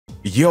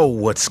Yo,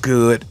 what's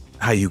good?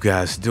 How you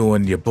guys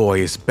doing? Your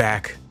boy is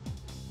back.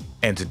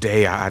 And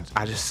today I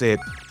just said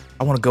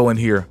I want to go in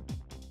here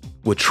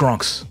with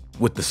Trunks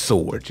with the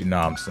sword, you know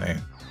what I'm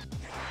saying?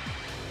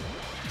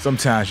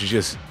 Sometimes you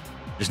just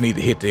need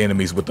to hit the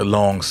enemies with the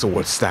long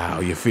sword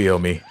style, you feel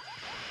me?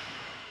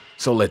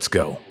 So let's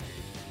go.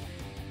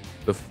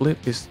 The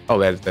flip is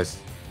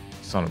that's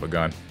son of a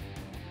gun.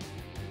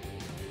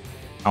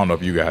 I don't know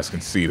if you guys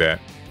can see that.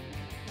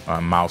 My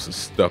mouse is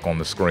stuck on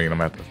the screen. I'm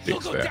gonna have to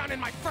fix You'll go that. down in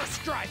my first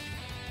strike.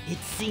 It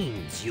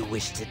seems you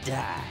wish to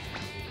die.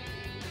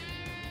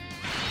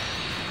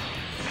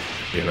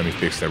 Yeah, let me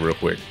fix that real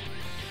quick.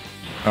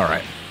 All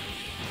right,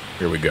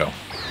 here we go.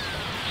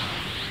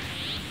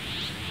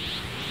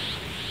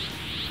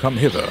 Come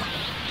hither.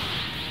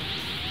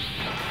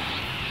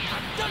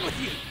 I'm done with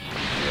you.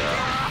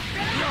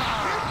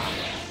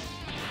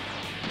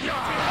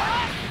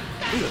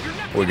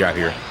 What we got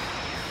here?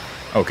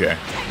 Okay.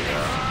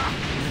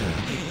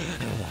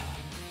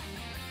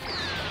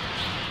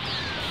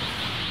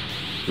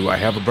 Do I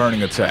have a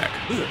burning attack?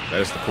 That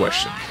is the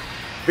question.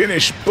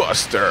 Finish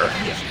Buster.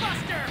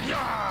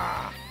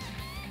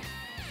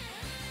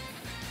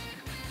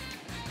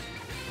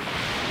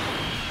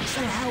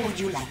 So how would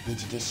you like me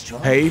to destroy?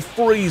 Hey,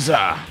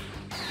 Frieza.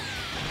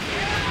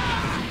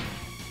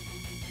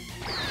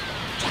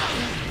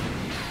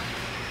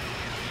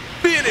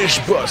 Finish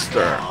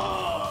Buster.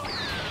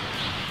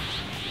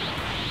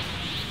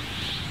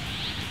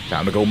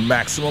 Time to go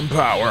maximum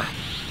power.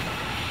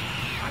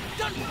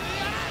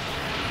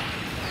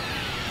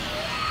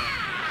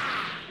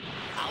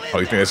 Oh,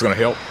 you think that's gonna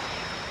help?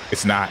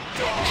 It's not.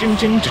 Ching,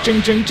 ching,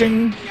 ching, ching,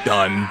 ching.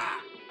 Done.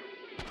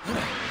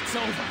 It's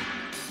over.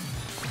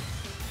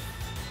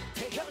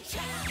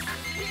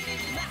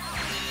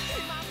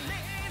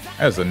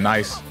 That's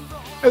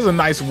a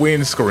nice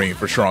win screen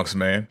for Trunks,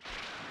 man.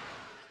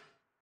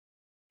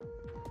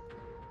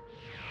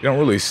 You don't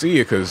really see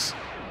it because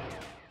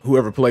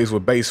whoever plays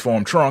with base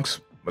form Trunks,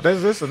 but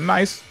that's a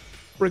nice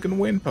freaking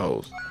win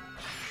pose.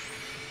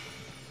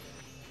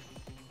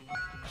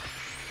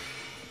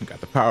 You got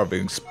the power of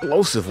an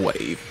explosive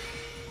wave.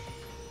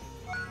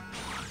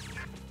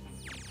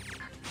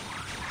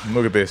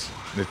 Look at this.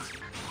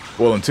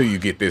 Well, until you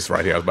get this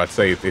right here, I was about to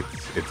say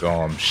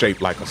it's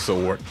shaped like a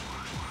sword.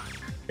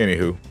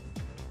 Anywho,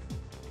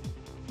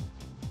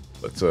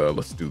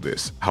 let's do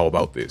this. How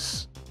about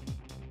this?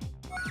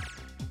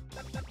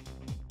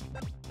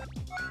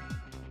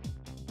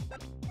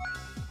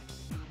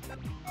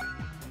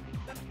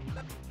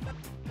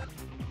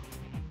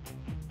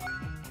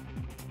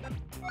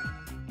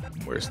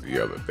 Where's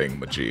the other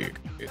thingamajig?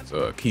 It's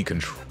key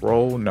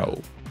control. No,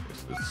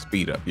 it's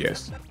speed up.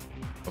 Yes.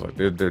 I was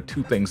like, there are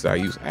two things that I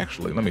use.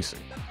 Actually, let me see.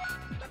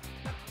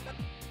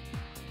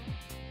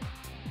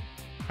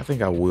 I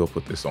think I will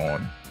put this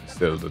on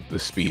instead of the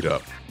speed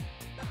up.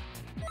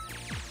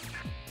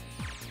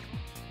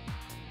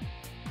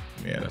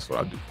 Yeah, that's what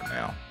I'll do for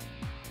now.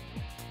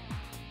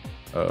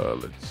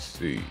 Let's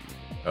see.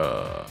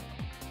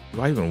 Do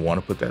I even want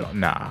to put that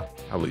on? Nah,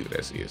 I'll leave it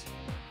as is.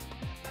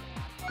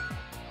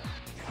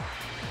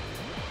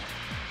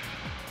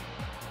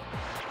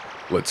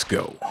 Let's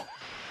go.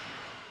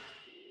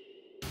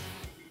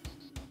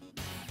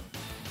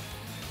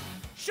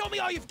 Show me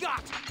all you've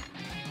got.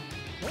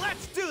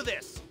 Let's do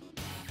this.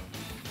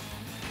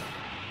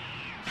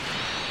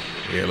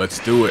 Yeah, let's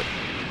do it.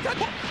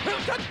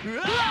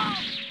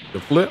 The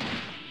flip.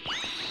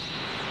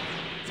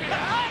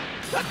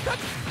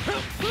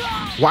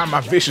 Why are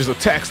my vicious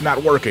attacks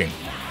not working?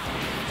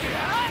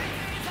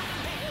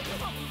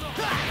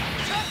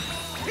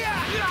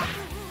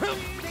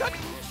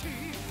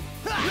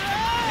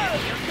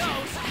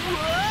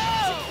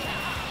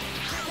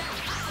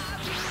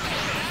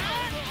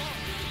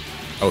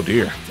 Oh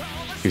dear,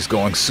 he's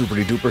going super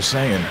duper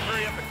Saiyan.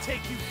 Hurry up and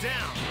take you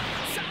down.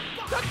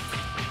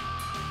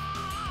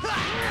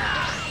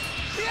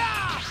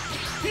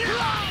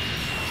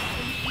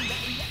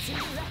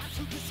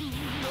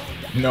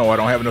 No, I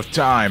don't have enough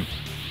time.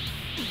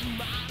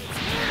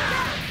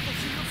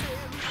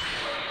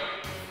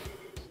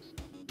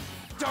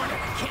 Darn it,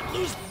 I can't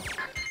lose.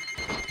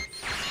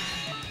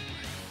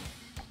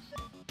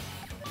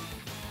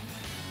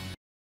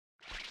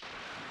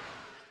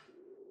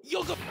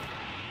 You'll go.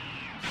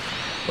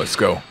 Let's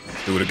go.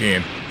 Let's do it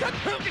again.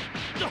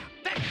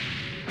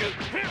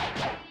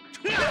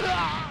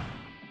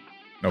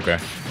 Okay.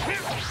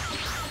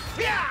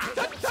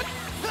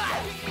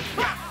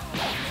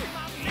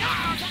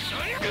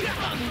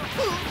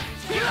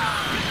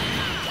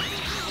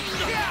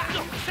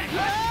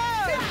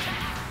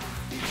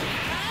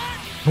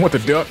 What the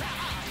duck?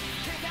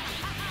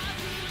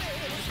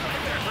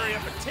 Hurry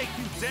up and take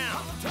you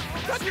down.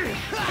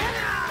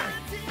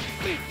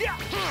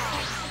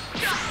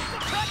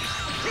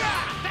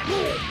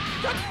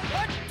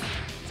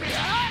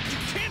 You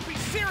can't be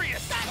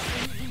serious.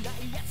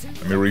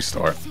 Let me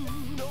restart.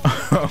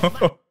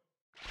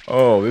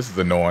 Oh, this is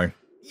annoying.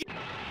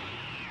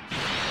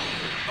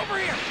 Over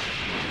here.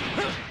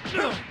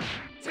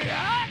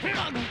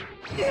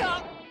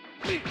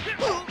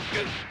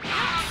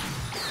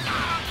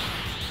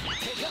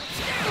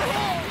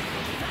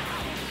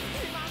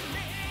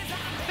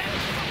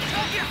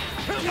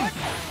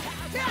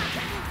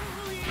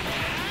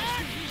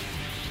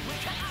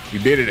 You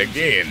did it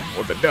again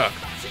with the duck.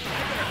 I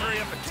better hurry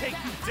up and take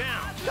you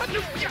down.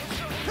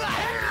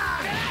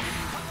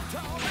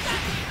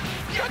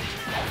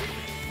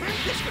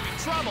 This could be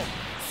trouble.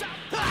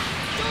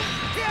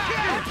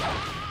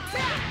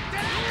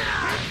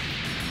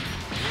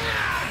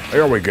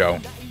 There we go. I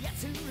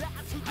guess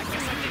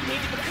I didn't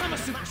need to become a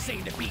Super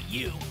Saiyan to beat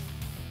you.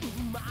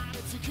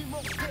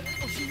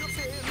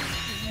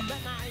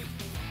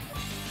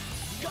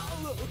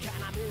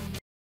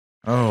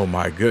 Oh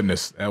my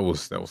goodness, that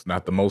was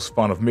not the most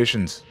fun of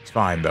missions. It's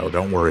fine though,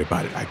 don't worry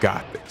about it. I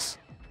got this.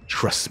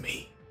 Trust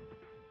me.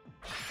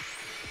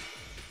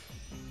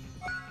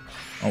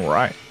 All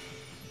right.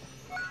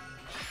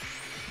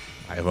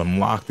 I have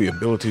unlocked the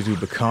ability to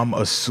become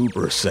a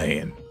Super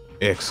Saiyan.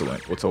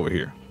 Excellent. What's over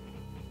here?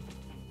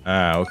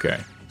 Ah,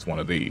 okay. It's one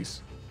of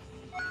these.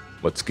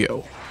 Let's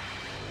go.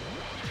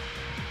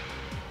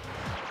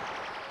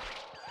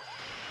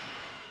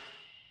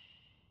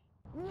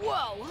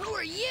 Whoa, who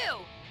are you?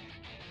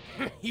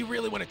 You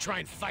really want to try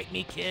and fight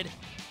me, kid?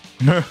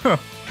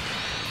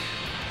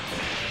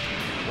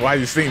 Why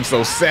you seem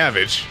so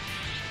savage?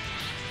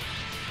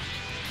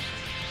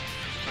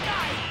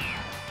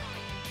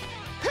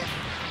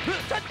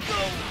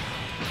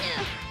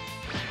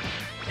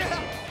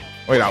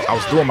 Wait, I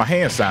was doing my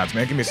hand signs,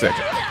 man. Give me a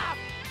second.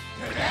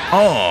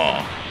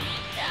 Oh.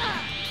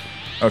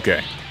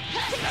 Okay.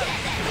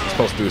 I'm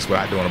supposed to do this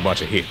without doing a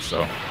bunch of hits,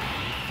 so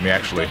let me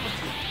actually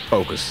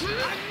focus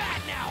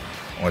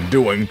on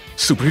doing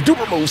super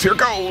duper moves. Here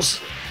goes.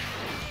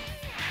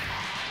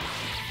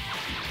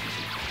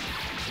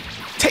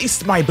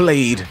 Taste my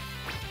blade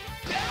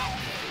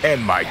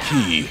and my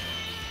key.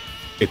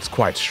 It's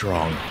quite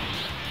strong.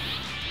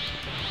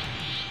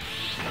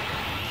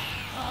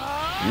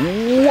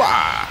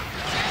 Wah!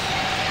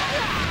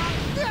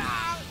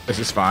 This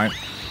is fine.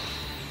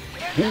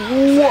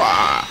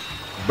 Wah!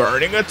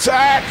 Burning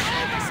attack!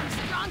 There's some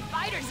strong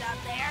fighters out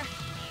there.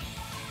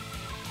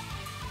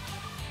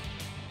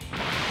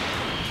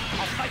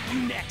 I'll fight you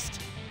next.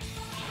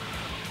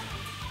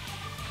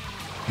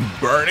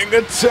 Burning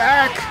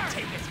attack!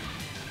 Take it.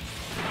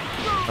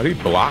 How do you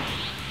block?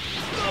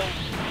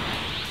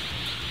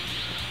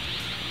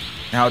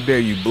 How dare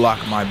you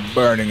block my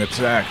burning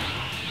attack?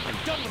 I'm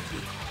done with you.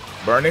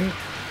 Burning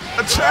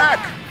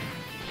attack!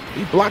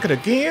 Did he block it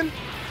again?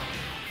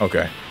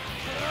 Okay.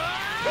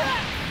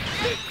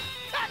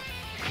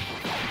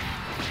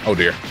 Oh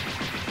dear.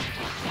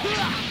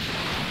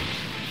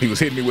 He was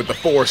hitting me with the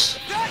force.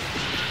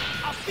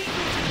 I'll beat you to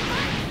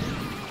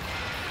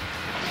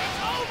It's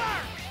over.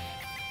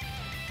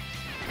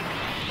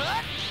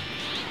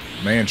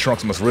 Man,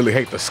 Trunks must really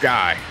hate the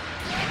sky.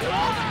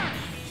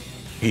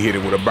 He hit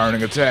it with a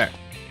burning attack.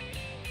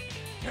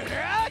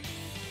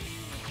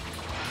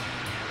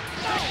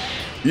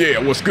 Yeah,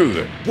 what's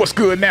good? What's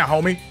good now,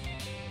 homie?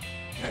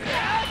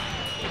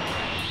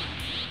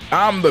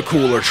 I'm the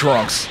cooler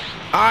Trunks.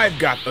 I've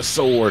got the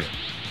sword.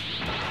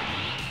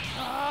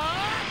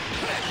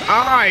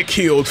 I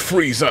killed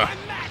Frieza.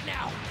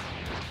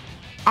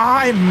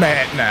 I'm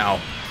mad now.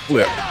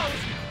 Flip.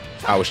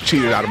 I was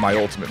cheated out of my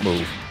ultimate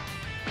move.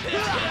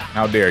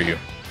 How dare you?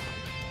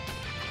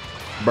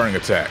 Burning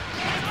attack.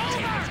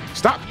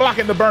 Stop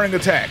blocking the burning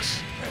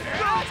attacks.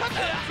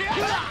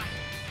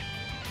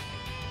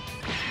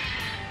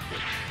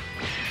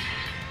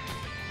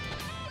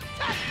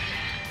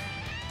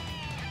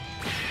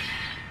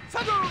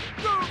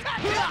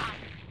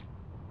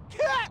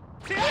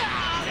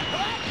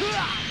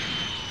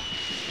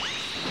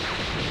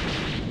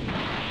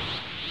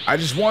 I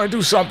just want to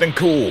do something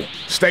cool.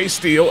 Stay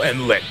still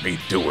and let me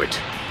do it.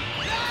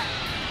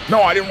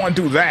 No, I didn't want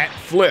to do that.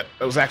 Flip.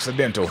 That was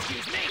accidental.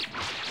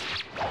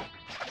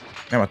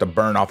 I'm about to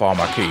burn off all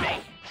my ki.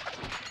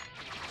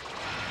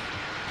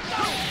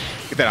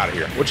 Get that out of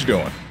here. What you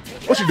doing?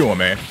 What you doing,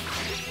 man?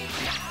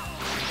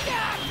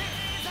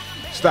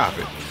 Stop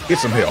it. Get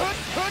some help.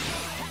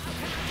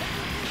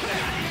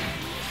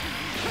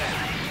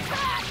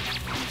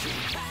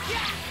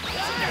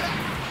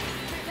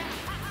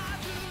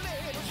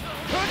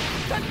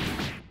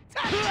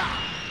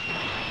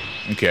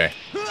 Okay.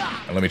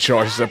 Now let me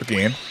charge this up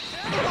again.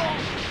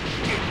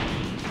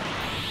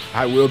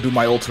 I will do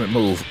my ultimate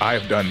move. I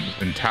have done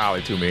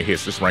entirely too many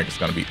hits. This rank is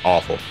going to be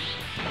awful.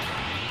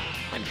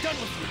 I'm done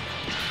with you.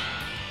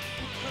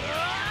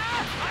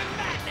 I'm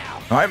mad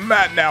now. I'm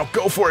mad now.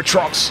 Go for it,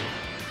 Trunks.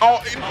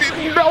 Oh, it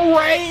didn't no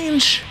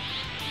range.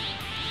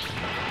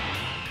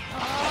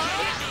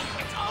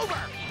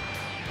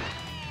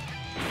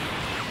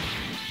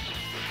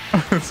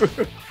 It's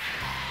over.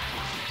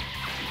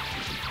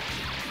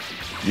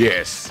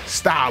 Yes,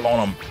 style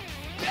on him.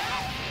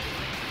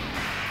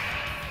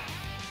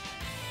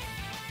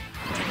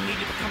 Didn't need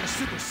to become a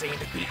Super Saiyan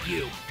to beat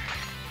you.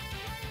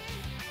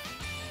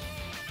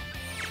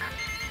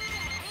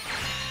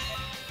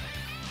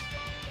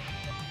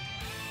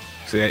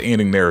 See, that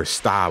ending there is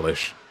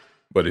stylish,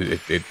 but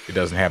it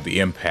doesn't have the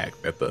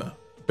impact that the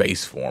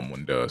base form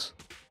one does.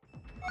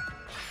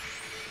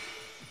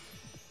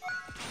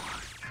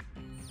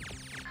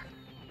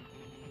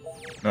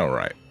 All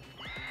right.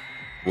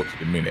 Whoops,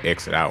 didn't mean to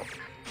exit out.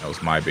 That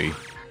was my B.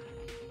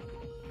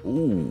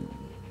 Ooh.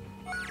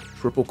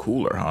 Triple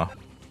cooler, huh?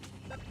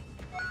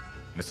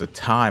 It's a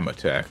time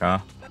attack, huh?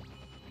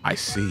 I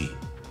see.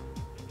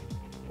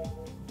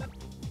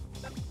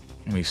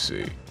 Let me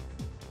see.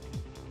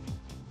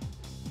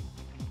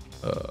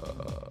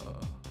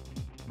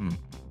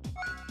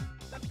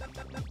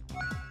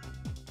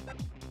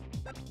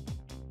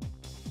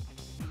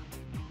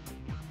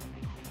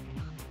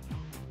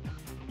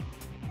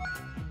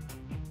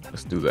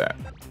 Let's do that.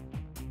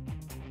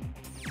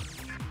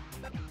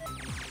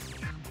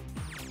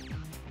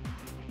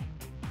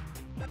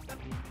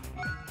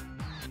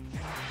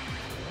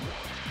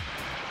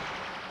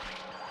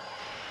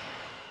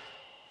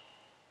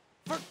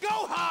 For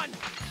Gohan!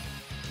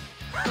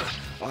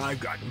 I've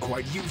gotten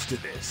quite used to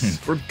this.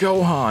 For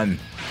Gohan.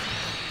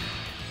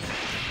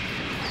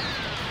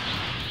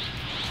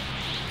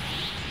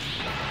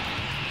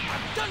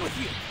 I'm done with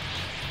you!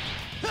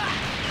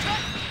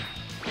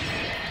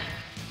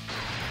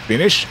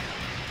 Finish.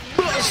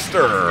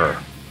 Buster.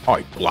 Oh,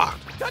 he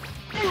blocked.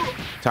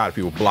 Tired of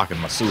people blocking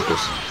my supers.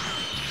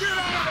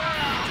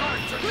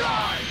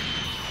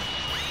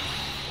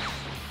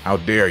 How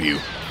dare you?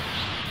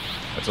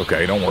 That's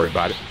okay. Don't worry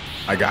about it.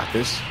 I got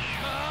this.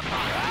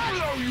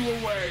 Blow you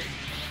away.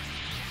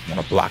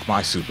 Want to block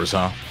my supers,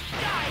 huh?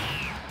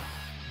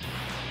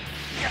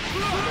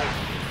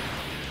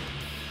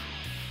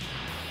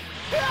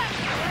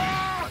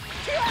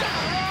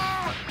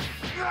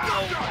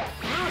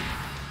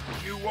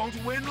 You won't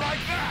win like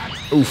that.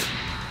 Oof.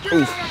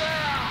 Oof.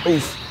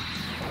 Oof.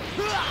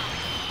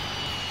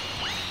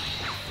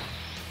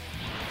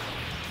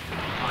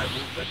 I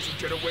won't let you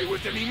get away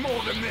with any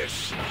more than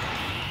this.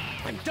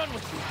 I'm done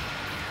with you!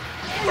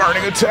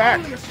 Burning attack.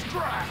 Only a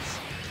scratch.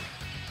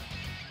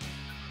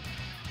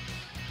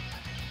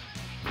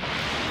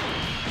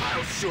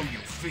 I'll show you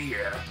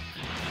fear.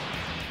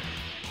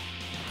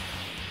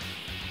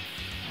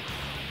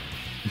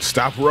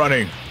 Stop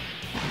running.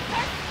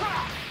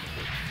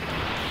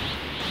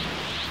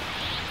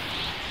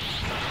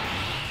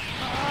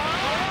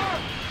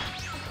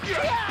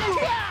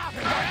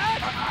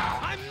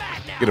 I'm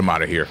mad now! Get him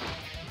out of here.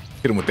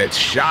 Hit him with that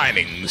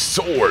shining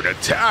sword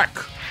attack.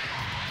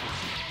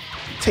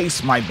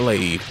 Taste my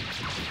blade.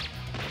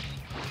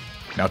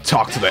 Now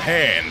talk to the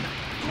hand.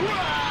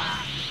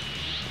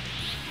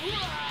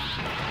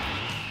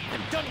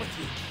 I'm done with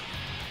you!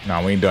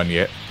 No, we ain't done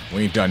yet.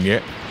 We ain't done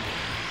yet.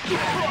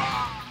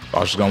 I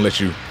was just gonna let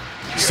you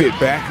sit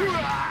back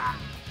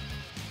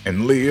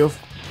and live.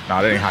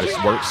 Nah, that ain't how this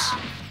works.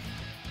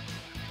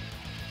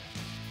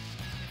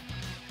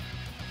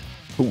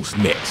 Who's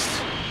next?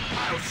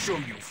 I'll show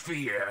you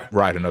fear.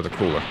 Right, another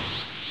cooler.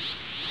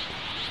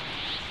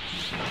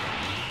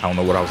 I don't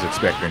know what I was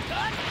expecting.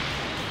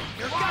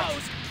 Here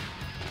goes!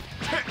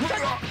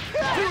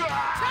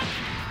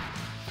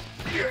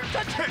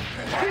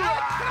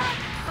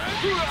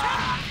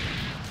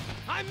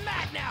 I'm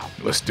mad now!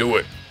 Let's do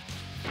it.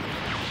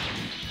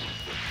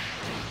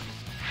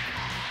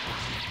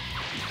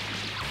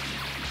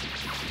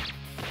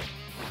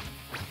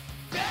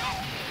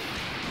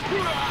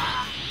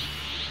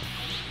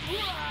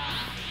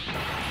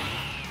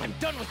 I'm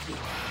done with you!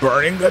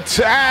 Burning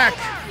attack.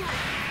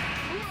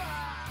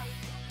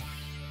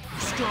 You're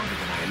stronger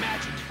than I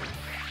imagined.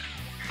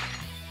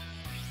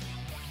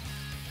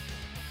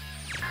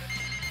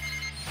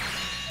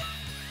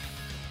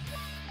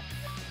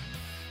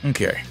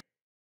 Okay.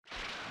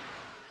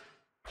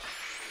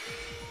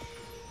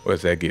 What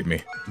does that get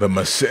me? The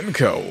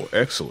Masenko.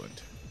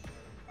 Excellent.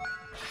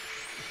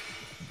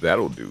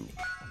 That'll do.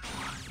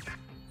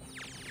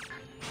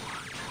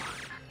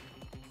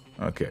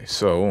 Okay,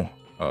 so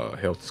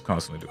health is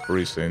constantly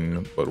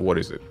decreasing, but what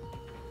is it?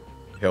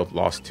 Health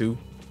lost 2?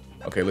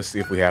 Okay, let's see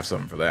if we have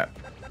something for that.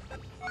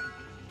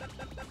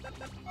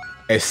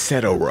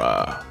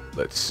 Etc.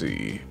 Let's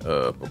see.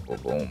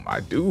 Boom.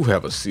 I do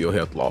have a seal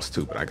health loss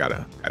 2, but I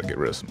gotta get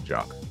rid of some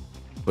junk.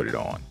 Put it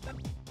on.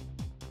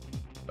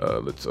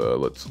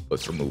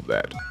 Let's remove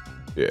that.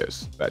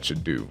 Yes, that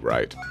should do.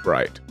 Right.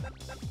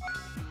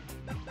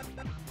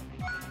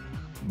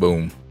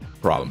 Boom.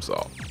 Problem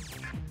solved.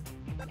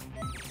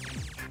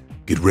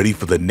 Get ready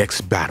for the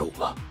next battle.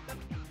 Got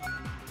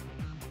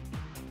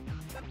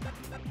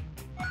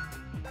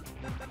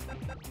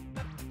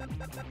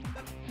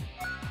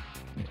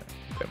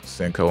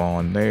Senko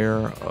on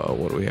there.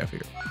 What do we have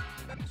here?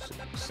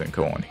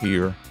 Senko on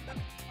here.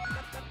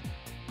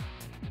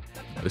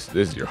 This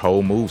is your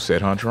whole move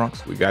set, huh,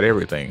 Trunks? We got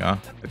everything, huh?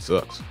 It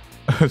sucks.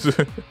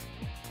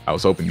 I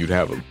was hoping you'd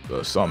have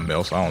something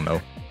else. I don't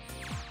know.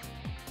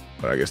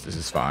 But I guess this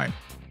is fine.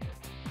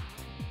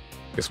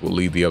 Guess we'll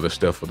leave the other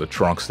stuff for the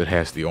Trunks that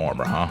has the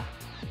armor, huh?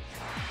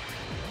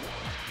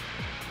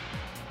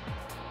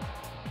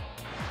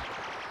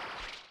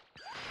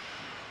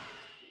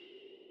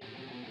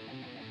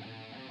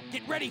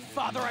 Get ready,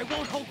 father! I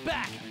won't hold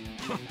back!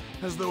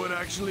 As though it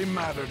actually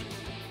mattered.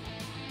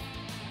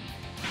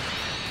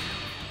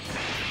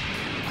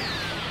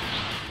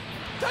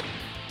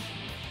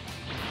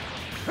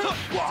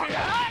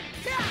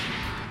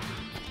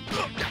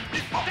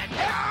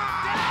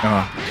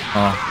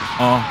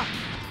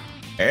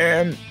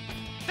 And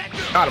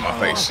out of my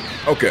face.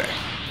 Okay.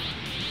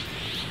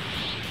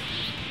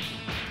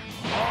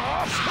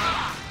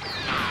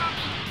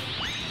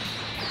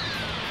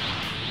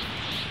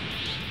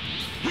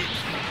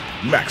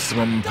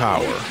 Maximum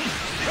power.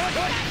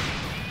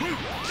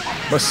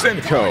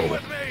 Masenko.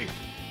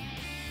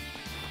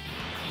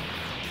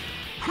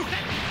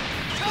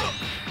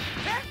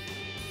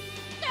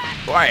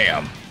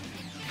 Blam.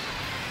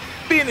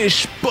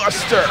 Finish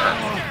Buster.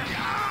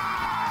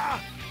 Are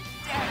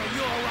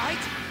you alright?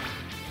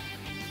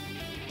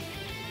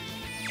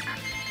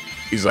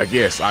 He's like,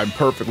 yes, I'm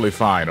perfectly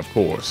fine, of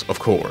course, of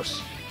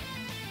course.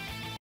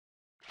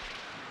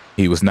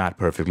 He was not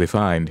perfectly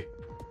fine.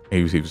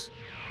 He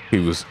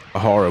was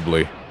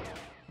horribly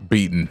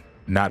beaten,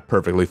 not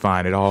perfectly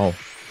fine at all.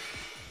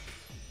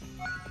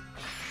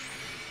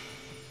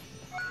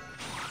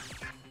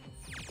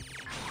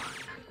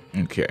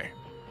 Okay.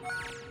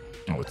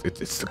 Oh,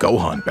 it's the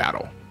Gohan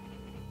battle.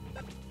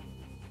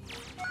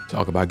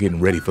 Talk about getting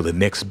ready for the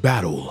next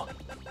battle.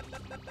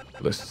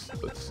 Let's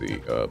see.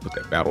 Put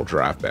that battle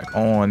drive back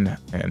on,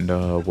 and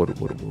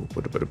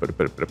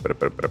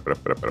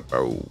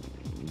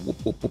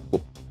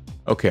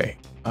okay.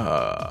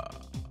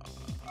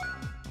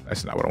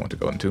 That's not what I want to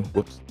go into.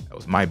 Whoops, that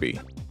was my B.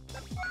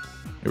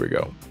 Here we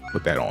go.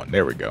 Put that on.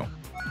 There we go.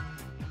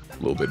 A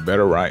little bit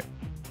better, right?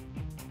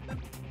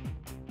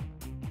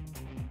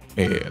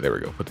 Yeah, there we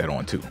go. Put that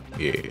on too.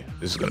 Yeah,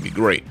 this is gonna be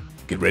great.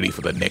 Get ready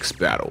for the next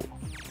battle.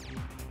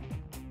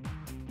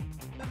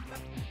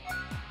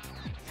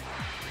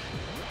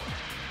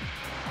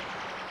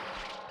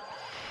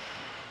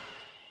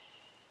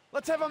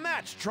 Let's have a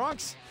match,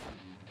 Trunks.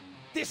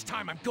 This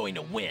time I'm going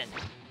to win.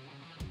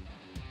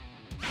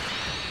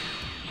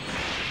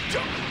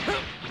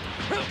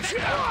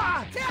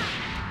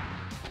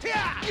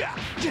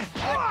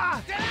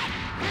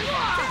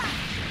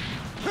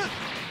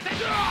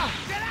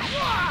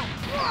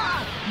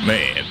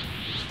 Man,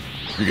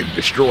 you're getting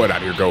destroyed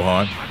out here,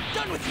 Gohan. I'm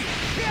done with you.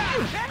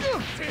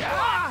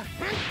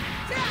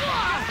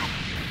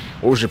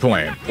 What was your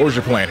plan? What was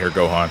your plan here,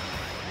 Gohan?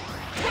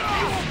 You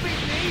won't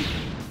beat me.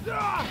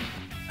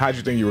 How'd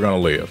you think you were gonna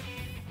live?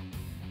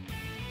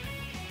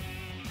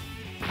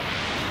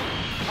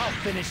 I'll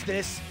finish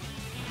this.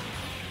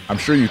 I'm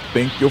sure you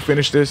think you'll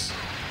finish this,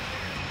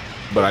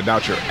 but I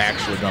doubt you're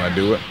actually gonna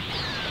do it.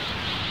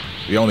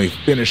 The only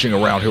finishing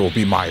around here will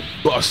be my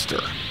Buster.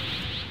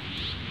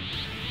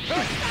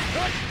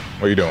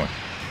 What are you doing?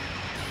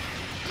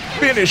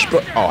 Finish,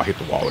 but oh, I hit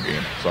the wall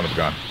again. Son of a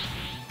gun.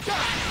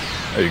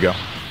 There you go.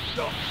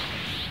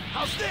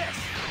 How's this?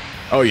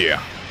 Oh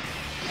yeah.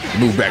 You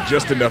move back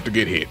just enough to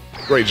get hit.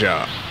 Great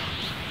job.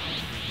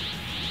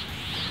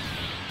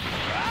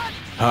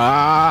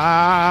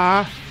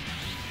 Ah.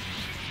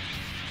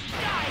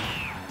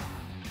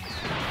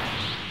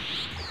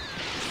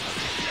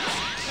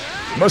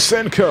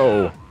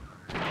 Masenko.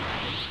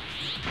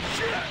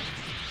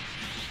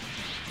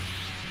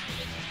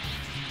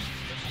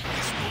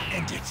 This will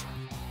end it.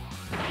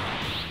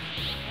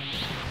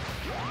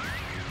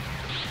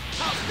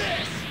 How's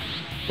this?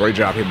 Great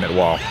job hitting that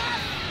wall.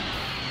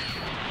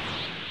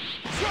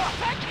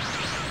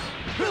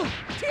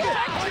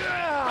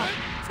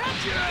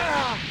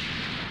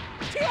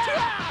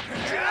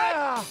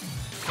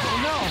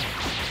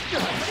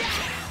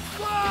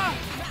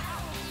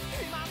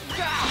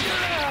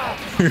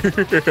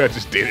 I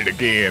just did it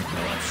again.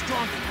 I'm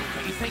strong.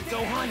 Don't you think,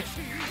 Gohan?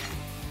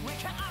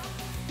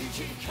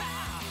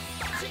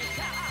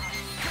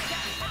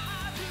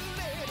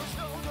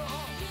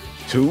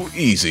 Too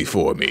easy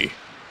for me.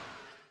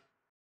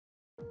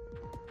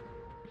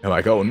 I'm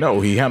like, oh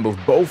no, he handled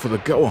both of the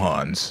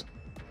Gohans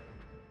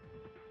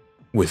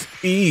with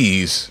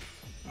ease.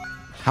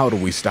 How do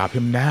we stop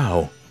him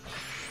now?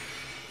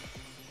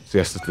 See,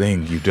 that's the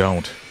thing, you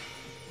don't.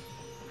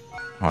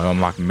 I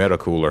unlocked Meta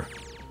Cooler.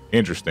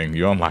 Interesting,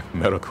 you unlock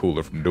Meta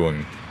Cooler from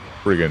doing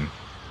friggin'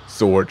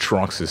 Sword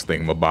Trunks'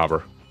 thing,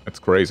 Mabobber. That's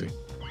crazy.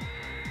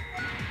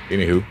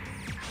 Anywho,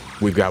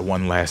 we've got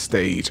one last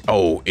stage.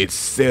 Oh, it's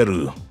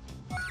Seru.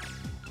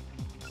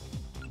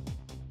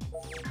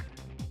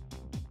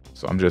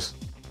 So I'm just,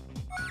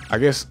 I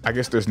guess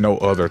there's no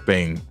other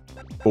thing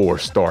for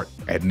start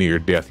at near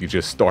death. You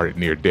just start at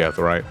near death,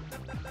 right?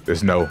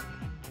 There's no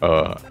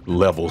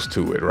levels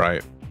to it,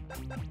 right?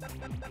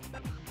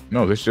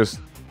 No, there's just,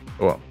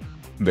 well,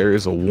 there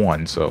is a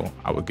 1, so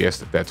I would guess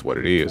that that's what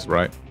it is,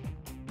 right?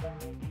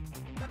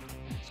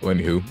 So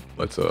anywho,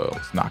 let's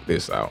knock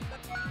this out.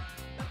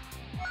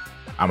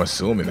 I'm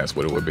assuming that's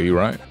what it would be,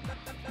 right?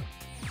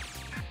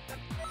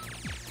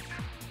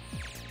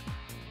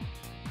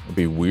 It'd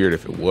be weird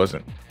if it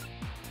wasn't.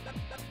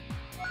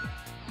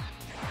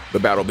 The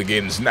battle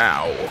begins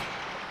now.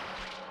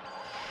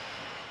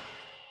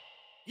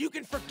 You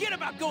can forget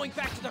about going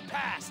back to the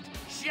past.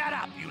 Shut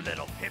up, you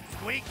little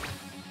pipsqueak.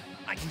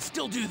 I can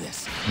still do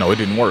this. No, it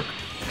didn't work.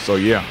 So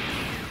yeah.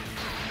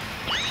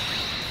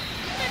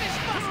 Finish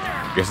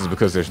Buster! Guess it's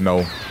because there's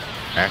no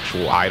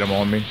actual item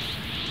on me.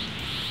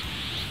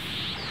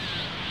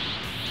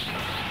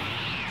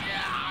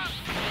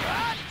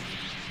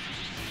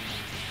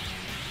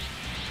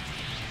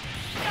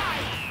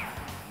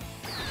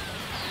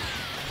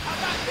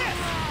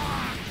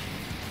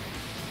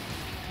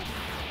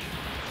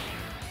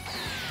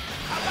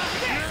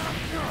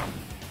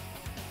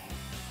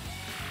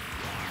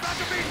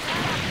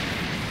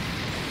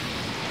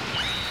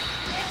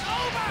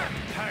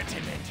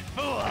 Impertinent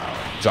fool!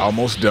 It's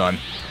almost done.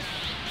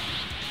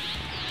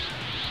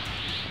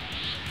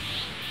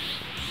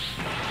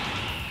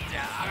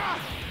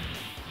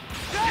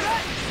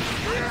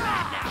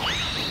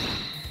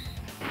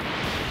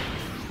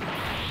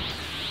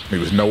 He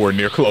was nowhere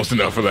near close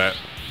enough for that.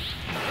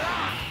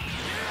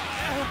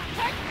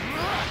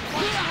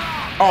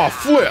 Oh,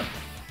 flip!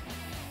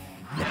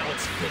 Now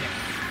it's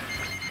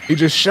finished. He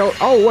just showed.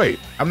 Oh wait,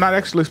 I'm not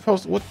actually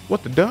supposed to.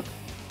 What the duck?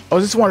 Oh,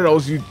 is this one of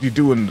those you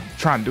do in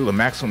trying to do the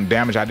maximum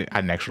damage? I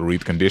didn't actually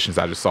read the conditions.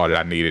 I just saw that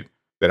I needed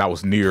that I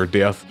was near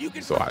death,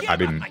 so I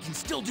didn't. I can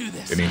still do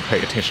this. Didn't even pay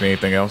attention to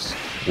anything else.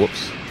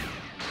 Whoops.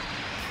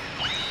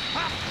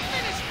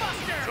 Finish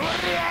Buster!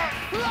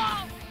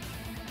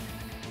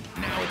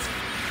 Now it's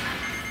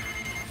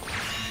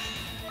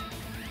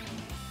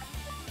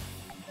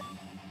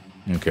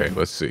Okay,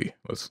 let's see.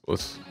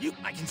 Let's.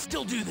 I can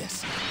still do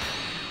this.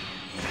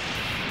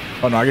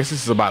 Oh no, I guess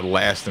this is about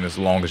lasting as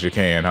long as you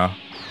can, huh?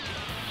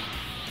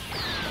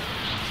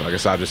 So I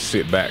guess I'll just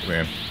sit back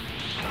then.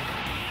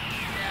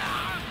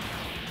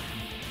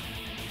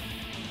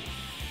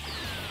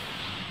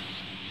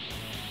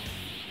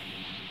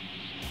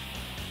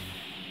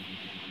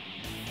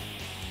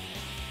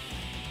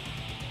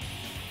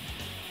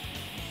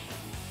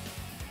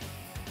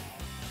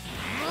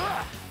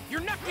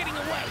 You're not getting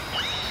away.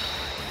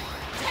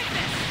 Take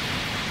this.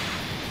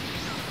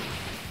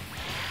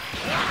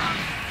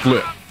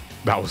 Flip.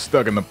 I was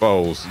stuck in the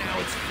pose. Now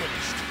it's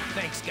finished.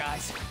 Thanks,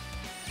 guys.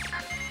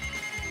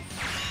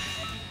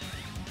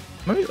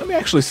 Let me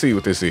actually see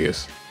what this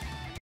is.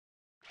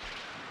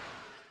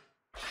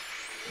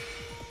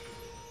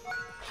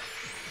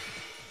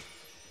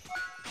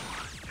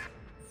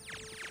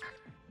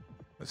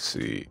 Let's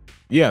see.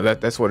 Yeah,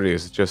 that's what it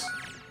is. It's just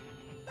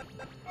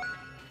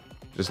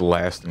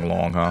lasting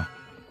long, huh?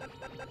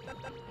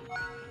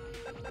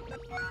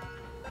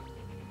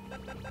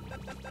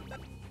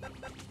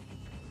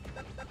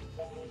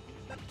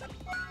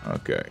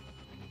 Okay.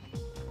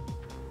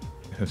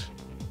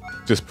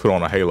 Just put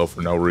on a halo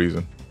for no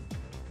reason.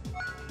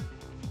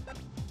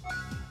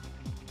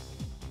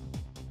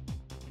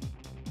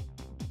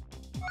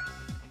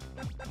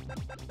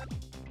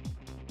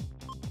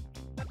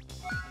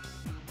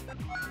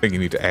 I think you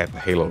need to add the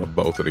halo to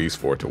both of these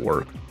for it to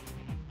work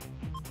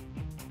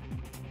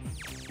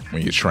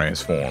when you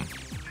transform.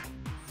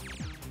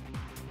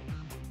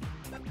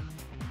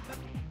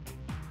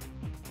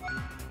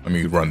 Let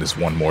me run this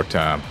one more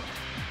time.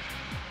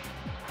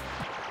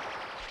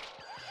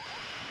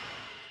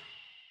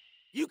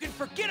 You can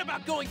forget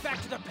about going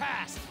back to the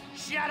past.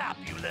 Shut up,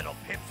 you little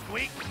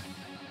pipsqueak.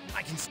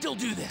 I can still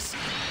do this.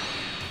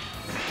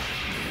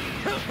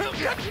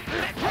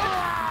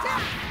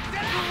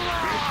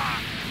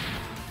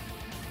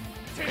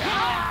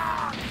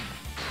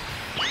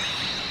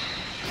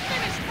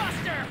 Finish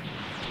Buster!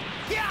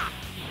 Yeah!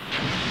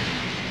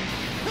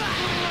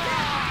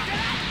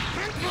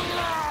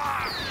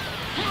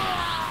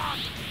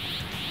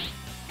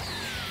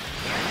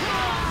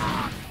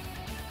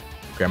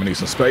 Okay, I'm gonna need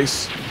some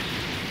space.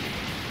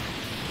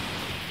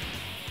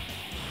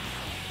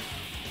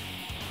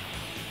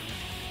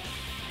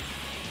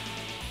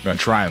 I'm gonna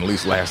try and at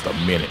least last a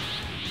minute.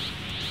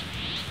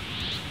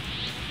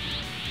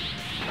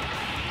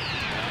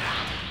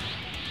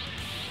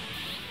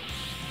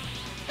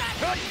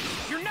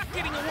 You're not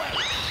getting away.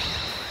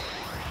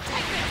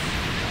 Take this.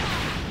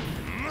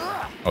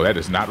 Oh, that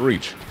does not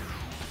reach.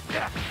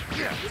 What's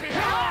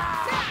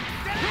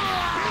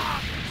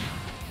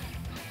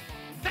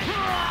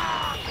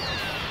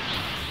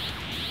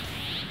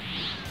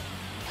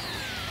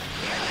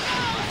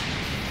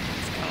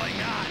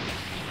going on?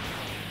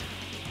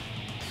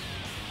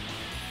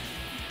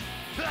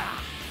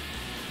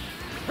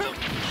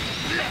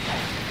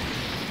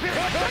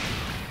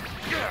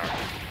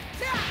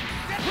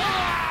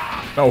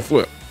 No,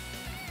 flip.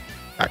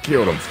 I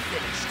killed him.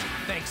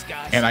 Thanks,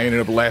 guys. And I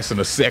ended up lasting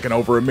a second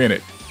over a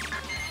minute.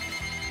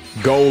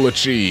 Goal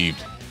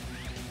achieved.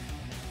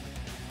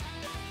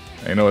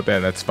 You know what,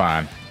 that's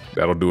fine.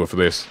 That'll do it for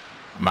this.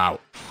 I'm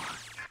out.